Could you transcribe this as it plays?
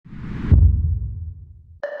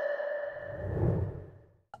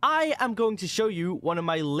I am going to show you one of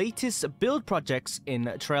my latest build projects in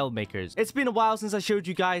Trailmakers. It's been a while since I showed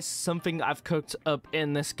you guys something I've cooked up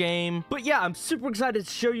in this game, but yeah, I'm super excited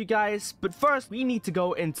to show you guys. But first, we need to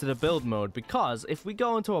go into the build mode, because if we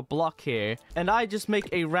go into a block here, and I just make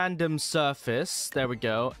a random surface, there we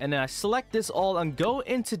go, and then I select this all and go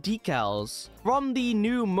into decals. From the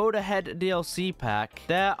new Motorhead DLC pack,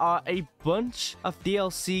 there are a bunch of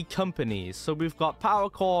DLC companies. So we've got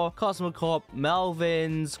PowerCore, COSMOCORP,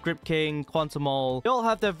 Melvin's, Grip King, Quantumol. They all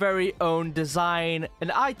have their very own design,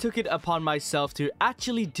 and I took it upon myself to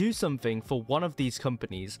actually do something for one of these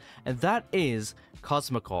companies, and that is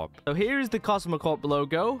COSMOCORP. So here is the COSMOCORP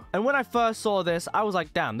logo, and when I first saw this, I was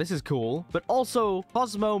like, damn, this is cool. But also,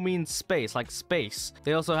 Cosmo means space, like space.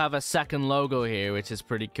 They also have a second logo here, which is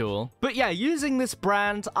pretty cool. But yeah, using this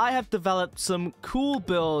brand, I have developed some cool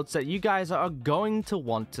builds that you guys are going to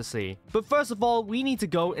want to see. But first of all, we need to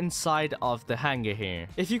go inside of the hangar here.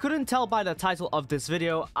 If you couldn't tell by the title of this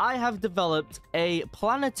video, I have developed a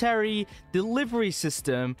planetary delivery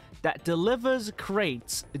system that delivers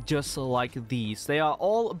crates just like these. They are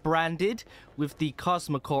all branded with the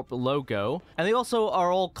COSMOCORP logo, and they also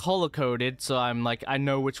are all color-coded, so I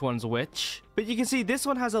know which one's which. But you can see this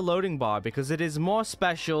one has a loading bar because it is more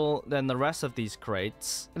special than the rest of these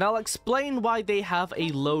crates. And I'll explain why they have a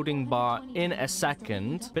loading bar in a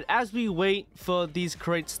second. But as we wait for these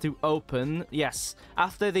crates to open, yes,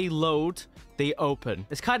 after they load, they open.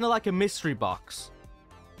 It's kind of like a mystery box.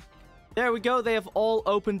 There we go, they have all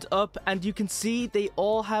opened up, and you can see they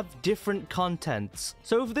all have different contents.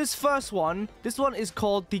 So for this first one, this one is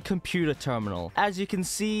called the computer terminal. As you can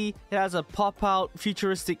see, it has a pop-out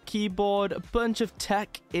futuristic keyboard, a bunch of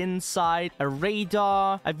tech inside, a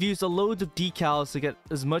radar. I've used a load of decals to get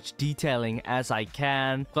as much detailing as I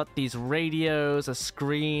can. Got these radios, a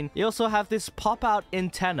screen. You also have this pop-out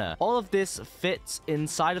antenna. All of this fits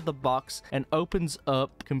inside of the box and opens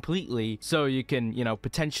up completely, so you can,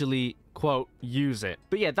 potentially quote, use it.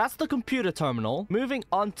 But yeah, that's the computer terminal. Moving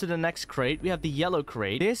on to the next crate, we have the yellow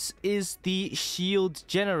crate. This is the shield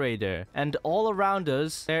generator, and all around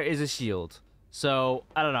us, there is a shield. So,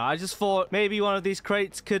 I don't know, I just thought maybe one of these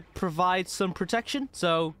crates could provide some protection.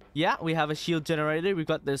 So, yeah, we have a shield generator. We've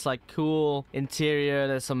got this, cool interior.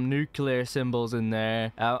 There's some nuclear symbols in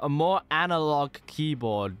there. A more analog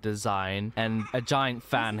keyboard design, and a giant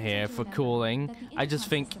fan here for cooling. I just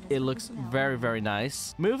think it looks very, very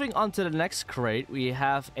nice. Moving on to the next crate, we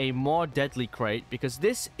have a more deadly crate, because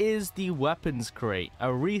this is the weapons crate. A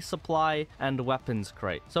resupply and weapons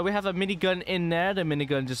crate. So, we have a minigun in there. The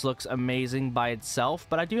minigun just looks amazing by itself,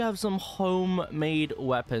 but I do have some homemade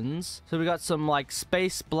weapons. So we got some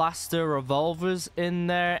space blaster revolvers in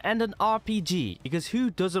there, and an RPG, because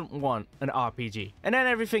who doesn't want an RPG? And then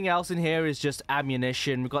everything else in here is just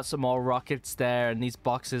ammunition. We've got some more rockets there, and these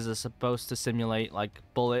boxes are supposed to simulate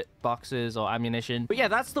bullet boxes or ammunition. But yeah,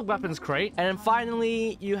 that's the weapons crate. And then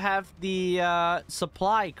finally, you have the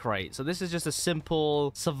supply crate. So this is just a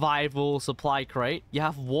simple survival supply crate. You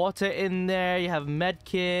have water in there, you have med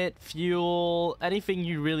kit, fuel, anything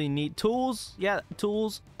you really need. Tools, yeah,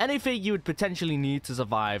 tools. Anything you would potentially need to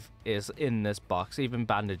survive is in this box, even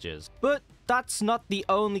bandages. But that's not the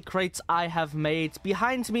only crates I have made.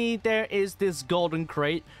 Behind me, there is this golden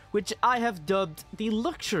crate, which I have dubbed the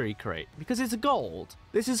luxury crate, because it's gold.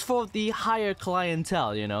 This is for the higher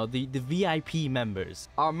clientele, the VIP members.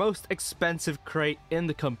 Our most expensive crate in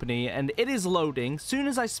the company, and it is loading. Soon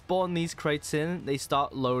as I spawn these crates in, they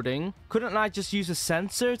start loading. Couldn't I just use a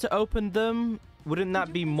sensor to open them? Wouldn't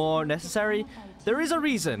that be more necessary? There is a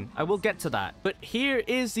reason. I will get to that. But here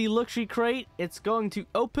is the luxury crate. It's going to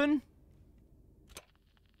open.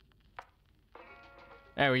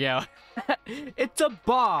 There we go. It's a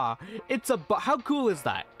bar. It's a bar. How cool is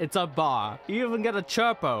that? It's a bar. You even get a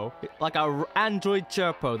chirpo, like a Android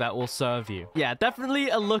chirpo that will serve you. Yeah, definitely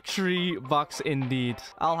a luxury box indeed.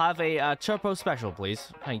 I'll have a chirpo special,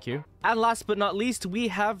 please. Thank you. And last but not least, we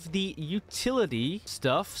have the utility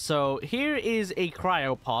stuff. So here is a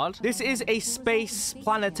cryopod. This is a space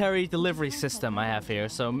planetary delivery system I have here.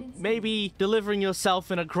 So maybe delivering yourself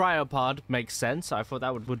in a cryopod makes sense. I thought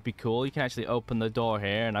that would be cool. You can actually open the door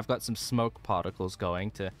here, and I've got some smoke particles going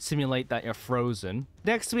to simulate that you're frozen.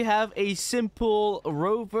 Next, we have a simple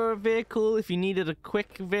rover vehicle. If you needed a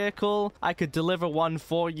quick vehicle, I could deliver one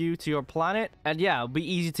for you to your planet. And yeah, it'll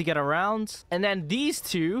be easy to get around. And then these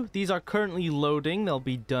two, these are currently loading. They'll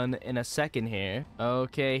be done in a second here.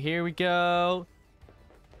 Okay, here we go.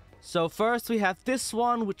 So first we have this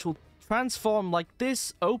one, which will transform like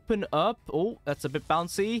this, open up. Oh, that's a bit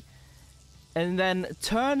bouncy. And then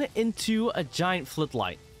turn into a giant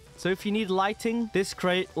floodlight. So if you need lighting, this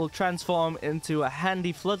crate will transform into a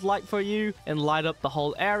handy floodlight for you and light up the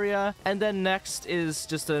whole area. And then next is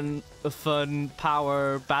just a fun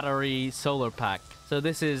power battery solar pack. So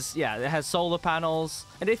this is, yeah, it has solar panels.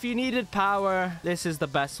 And if you needed power, this is the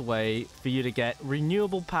best way for you to get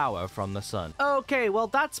renewable power from the sun. Okay, well,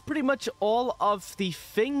 that's pretty much all of the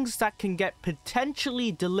things that can get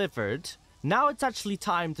potentially delivered. Now it's actually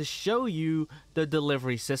time to show you the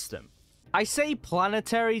delivery system. I say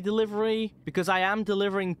planetary delivery because I am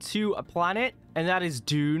delivering to a planet, and that is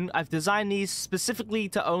Dune. I've designed these specifically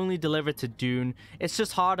to only deliver to Dune. It's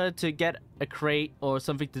just harder to get a crate or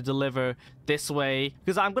something to deliver this way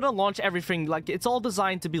because I'm going to launch everything. Like, it's all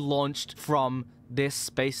designed to be launched from this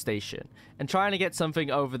space station, and trying to get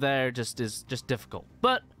something over there is just difficult.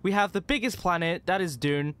 But we have the biggest planet, that is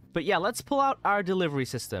Dune. But yeah, let's pull out our delivery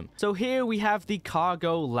system. So here we have the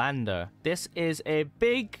cargo lander. This is a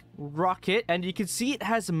big rocket, and you can see it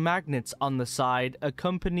has magnets on the side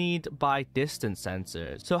accompanied by distance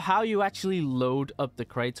sensors. So how you actually load up the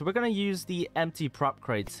crates, we're going to use the empty prop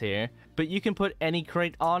crates here, but you can put any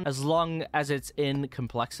crate on as long as it's in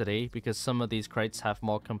complexity, because some of these crates have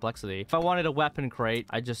more complexity. If I wanted a weapon crate,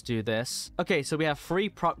 I just do this. Okay, so we have 3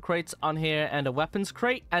 prop crates on here and a weapons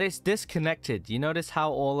crate, and it's disconnected. You notice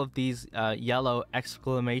how all of these yellow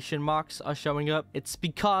exclamation marks are showing up? It's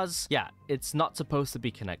because, yeah, it's not supposed to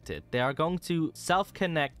be connected. They are going to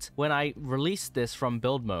self-connect when I release this from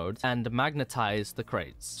build mode and magnetize the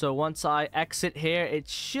crates. So once I exit here, it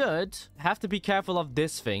should have to be careful of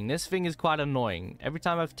this thing. This thing is quite annoying. Every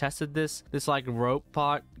time I've tested this like rope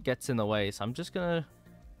part gets in the way. So I'm just gonna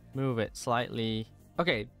move it slightly.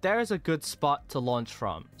 Okay, there's a good spot to launch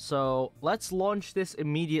from. So let's launch this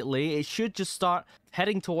immediately. It should just start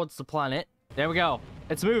heading towards the planet. There we go.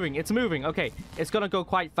 It's moving. It's moving. Okay, it's gonna go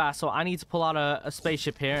quite fast, so I need to pull out a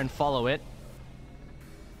spaceship here and follow it.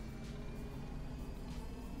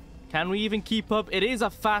 Can we even keep up? It is a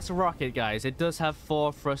fast rocket, guys. It does have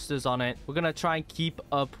 4 thrusters on it. We're gonna try and keep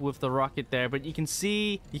up with the rocket there, but you can just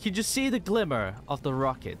see the glimmer of the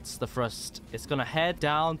rockets, the thrust. It's gonna head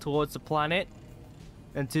down towards the planet.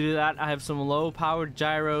 And to do that, I have some low-powered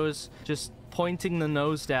gyros just pointing the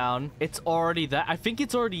nose down. It's already there. I think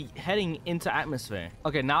it's already heading into atmosphere.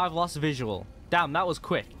 Okay, now I've lost visual. Damn, that was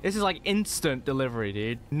quick. This is like instant delivery,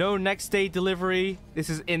 dude. No next day delivery. This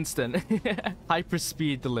is instant.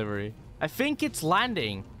 Hyperspeed delivery. I think it's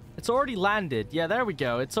landing. It's already landed. Yeah, there we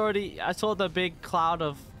go. It's already... I saw the big cloud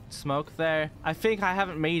of smoke there. I think I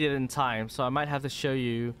haven't made it in time, so I might have to show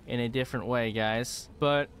you in a different way, guys.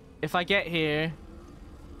 But if I get here...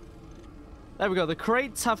 There we go. The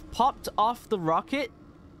crates have popped off the rocket.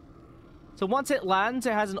 So once it lands,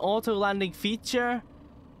 it has an auto landing feature.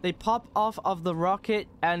 They pop off of the rocket,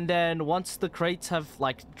 and then once the crates have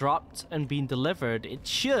like dropped and been delivered, it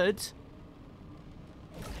should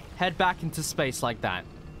head back into space like that.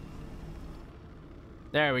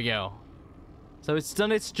 There we go. So it's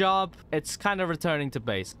done its job. It's kind of returning to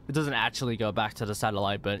base. It doesn't actually go back to the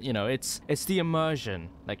satellite, but you know, it's the immersion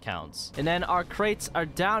that counts. And then our crates are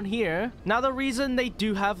down here. Now the reason they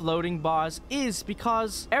do have loading bars is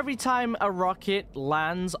because every time a rocket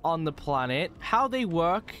lands on the planet, how they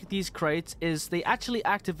work, these crates, is they actually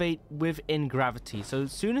activate within gravity. So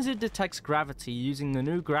as soon as it detects gravity using the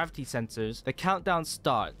new gravity sensors, the countdown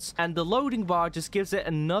starts. And the loading bar just gives it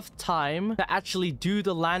enough time to actually do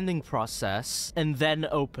the landing process and then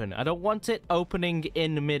open. I don't want it opening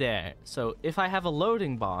in midair. So if I have a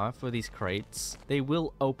loading bar for these crates, they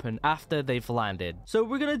will open after they've landed. So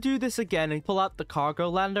we're gonna do this again and pull out the cargo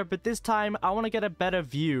lander, but this time I want to get a better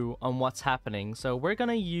view on what's happening. So we're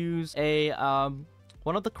gonna use a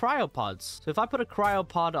one of the cryopods. So if I put a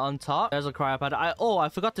cryopod on top, there's a cryopod. I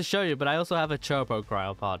forgot to show you, but I also have a Chirpo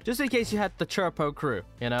cryopod. Just in case you had the Chirpo crew,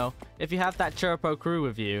 you know? If you have that Chirpo crew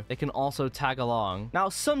with you, they can also tag along. Now,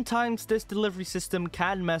 sometimes this delivery system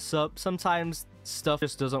can mess up. Sometimes stuff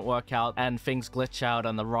just doesn't work out and things glitch out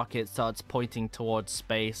and the rocket starts pointing towards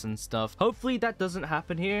space and stuff. Hopefully that doesn't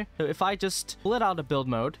happen here. So if I just pull it out of build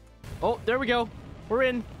mode. Oh, there we go. We're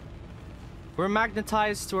in. We're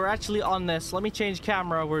magnetized. We're actually on this. Let me change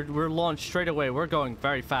camera. We're launched straight away. We're going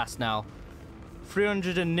very fast now.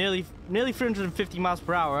 300 and nearly 350 miles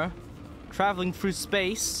per hour. Traveling through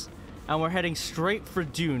space. And we're heading straight for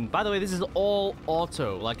Dune. By the way, this is all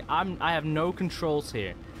auto. Like, I have no controls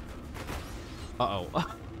here.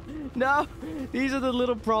 Uh-oh. No! These are the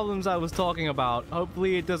little problems I was talking about.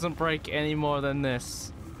 Hopefully it doesn't break any more than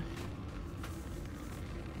this.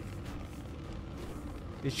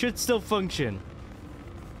 It should still function.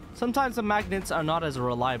 Sometimes the magnets are not as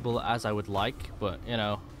reliable as I would like, but, you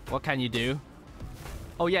know, what can you do?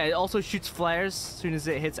 Oh yeah, it also shoots flares as soon as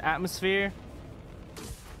it hits atmosphere.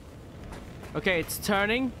 Okay, it's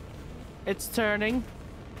turning. It's turning.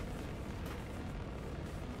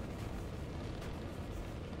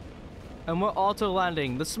 And we're auto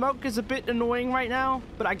landing. The smoke is a bit annoying right now,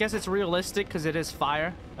 but I guess it's realistic because it is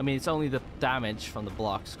fire. I mean, it's only the damage from the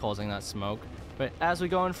blocks causing that smoke. But as we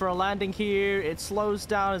go in for a landing here, it slows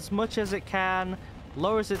down as much as it can,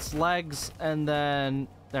 lowers its legs, and then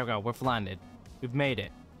there we go. We've landed. We've made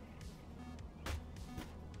it.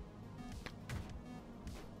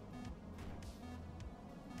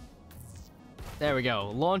 There we go.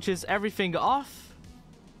 Launches everything off.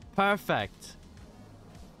 Perfect.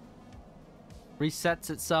 Resets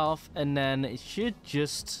itself, and then it should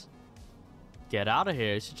just get out of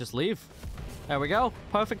here. It should just leave. There we go.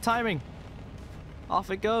 Perfect timing. Off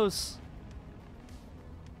it goes.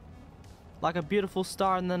 Like a beautiful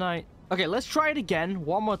star in the night. Okay, let's try it again.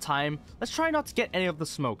 One more time. Let's try not to get any of the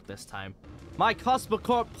smoke this time. My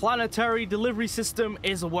COSMOCORP planetary delivery system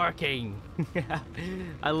is working.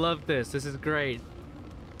 I love this. This is great.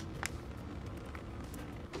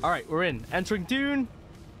 Alright, we're in. Entering Dune.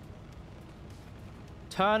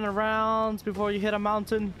 Turn around before you hit a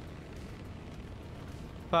mountain.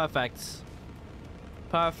 Perfect.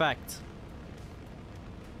 Perfect.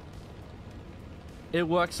 It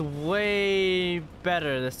works way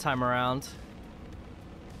better this time around.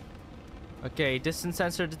 Okay, distance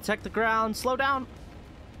sensor detect the ground. Slow down.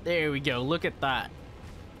 There we go. Look at that.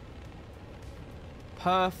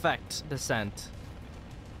 Perfect descent.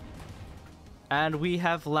 And we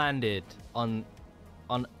have landed on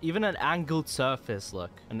even an angled surface,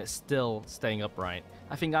 look, and it's still staying upright.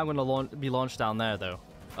 I think I'm gonna be launched down there though.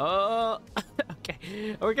 Oh,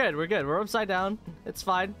 okay, we're good, we're good. We're upside down. It's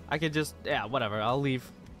fine. I could just, yeah, whatever. I'll leave.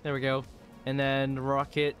 There we go. And then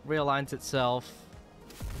rocket realigns itself.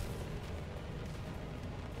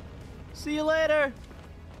 See you later.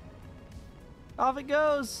 Off it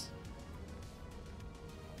goes.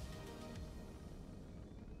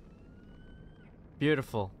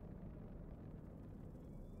 Beautiful.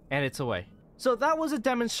 And it's away. So that was a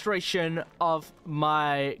demonstration of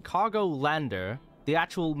my cargo lander, the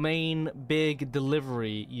actual main big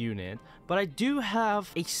delivery unit. But I do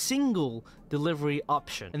have a single delivery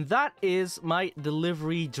option, and that is my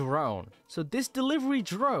delivery drone. So this delivery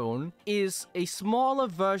drone is a smaller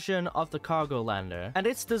version of the cargo lander, and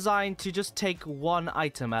it's designed to just take one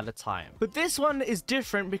item at a time. But this one is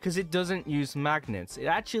different because it doesn't use magnets. It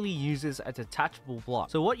actually uses a detachable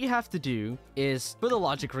block. So what you have to do is, for the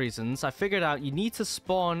logic reasons, I figured out you need to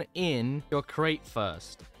spawn in your crate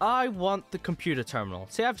first. I want the computer terminal.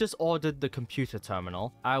 Say I've just ordered the computer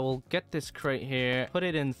terminal. I will get this crate here, put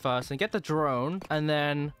it in first, and get the drone, and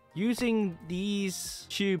then using these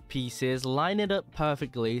tube pieces, line it up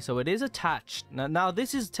perfectly so it is attached. Now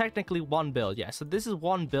this is technically one build. Yeah, so this is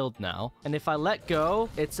one build now. And if I let go,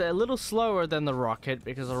 it's a little slower than the rocket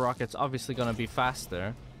because the rocket's obviously going to be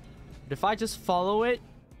faster. But if I just follow it,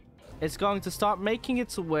 it's going to start making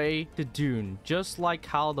its way to Dune, just like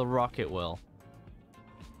how the rocket will.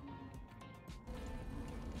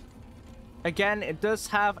 Again, it does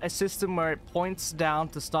have a system where it points down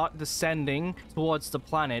to start descending towards the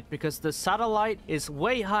planet because the satellite is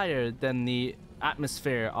way higher than the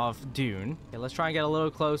atmosphere of Dune. Okay, let's try and get a little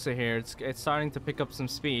closer here. It's starting to pick up some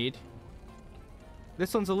speed.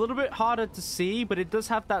 This one's a little bit harder to see, but it does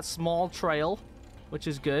have that small trail, which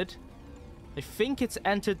is good. I think it's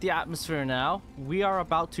entered the atmosphere now. We are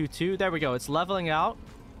about to too. There we go. It's leveling out.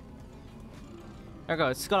 There we go.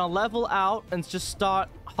 It's gonna level out and just start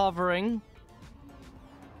hovering.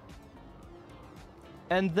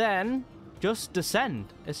 And then just descend.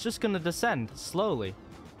 It's just gonna descend slowly.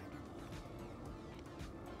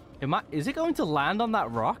 Is it going to land on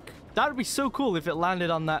that rock? That would be so cool if it landed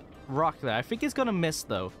on that rock there. I think it's gonna miss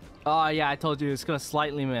though. Oh yeah, I told you it's gonna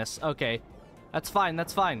slightly miss. Okay, that's fine.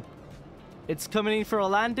 That's fine. It's coming in for a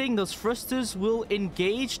landing. Those thrusters will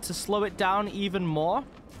engage to slow it down even more.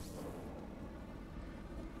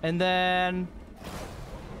 And then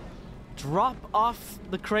drop off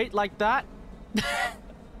the crate like that.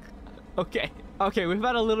 Okay, we've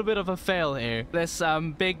had a little bit of a fail here. This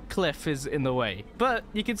big cliff is in the way. But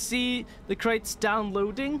you can see the crate's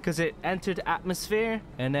downloading because it entered atmosphere.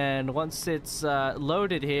 And then once it's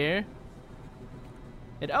loaded here,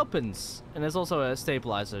 it opens. And there's also a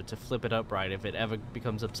stabilizer to flip it upright if it ever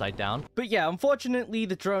becomes upside down. But yeah, unfortunately,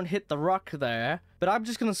 the drone hit the rock there. But I'm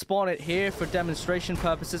just going to spawn it here for demonstration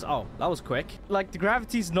purposes. Oh, that was quick. Like, the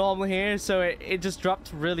gravity's normal here, so it just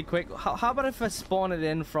dropped really quick. How about if I spawn it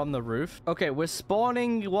in from the roof? Okay, we're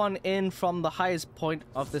spawning one in from the highest point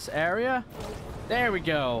of this area. There we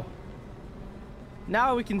go.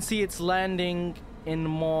 Now we can see it's landing in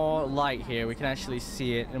more light here. We can actually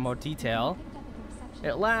see it in more detail.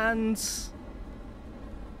 It lands.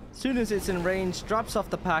 As soon as it's in range, drops off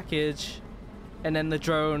the package, and then the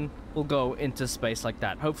drone will go into space like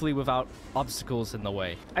that, hopefully without obstacles in the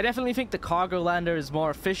way. I definitely think the cargo lander is more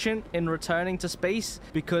efficient in returning to space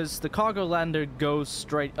because the cargo lander goes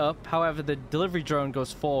straight up. However, the delivery drone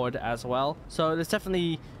goes forward as well. So there's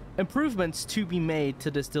definitely improvements to be made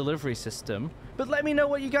to this delivery system. But let me know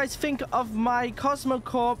what you guys think of my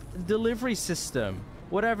COSMOCORP delivery system.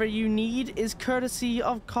 Whatever you need is courtesy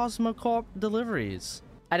of COSMOCORP deliveries.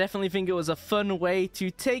 I definitely think it was a fun way to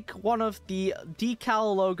take one of the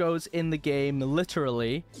decal logos in the game,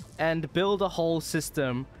 literally, and build a whole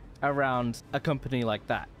system around a company like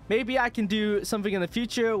that. Maybe I can do something in the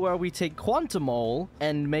future where we take Quantumol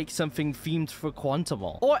and make something themed for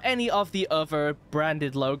Quantumol. Or any of the other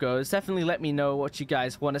branded logos. Definitely let me know what you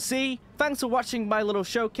guys want to see. Thanks for watching my little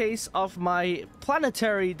showcase of my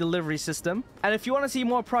planetary delivery system. And if you want to see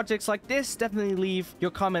more projects like this, definitely leave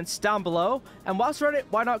your comments down below. And whilst you're at it,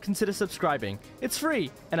 why not consider subscribing? It's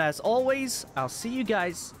free. And as always, I'll see you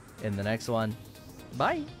guys in the next one.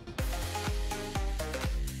 Bye.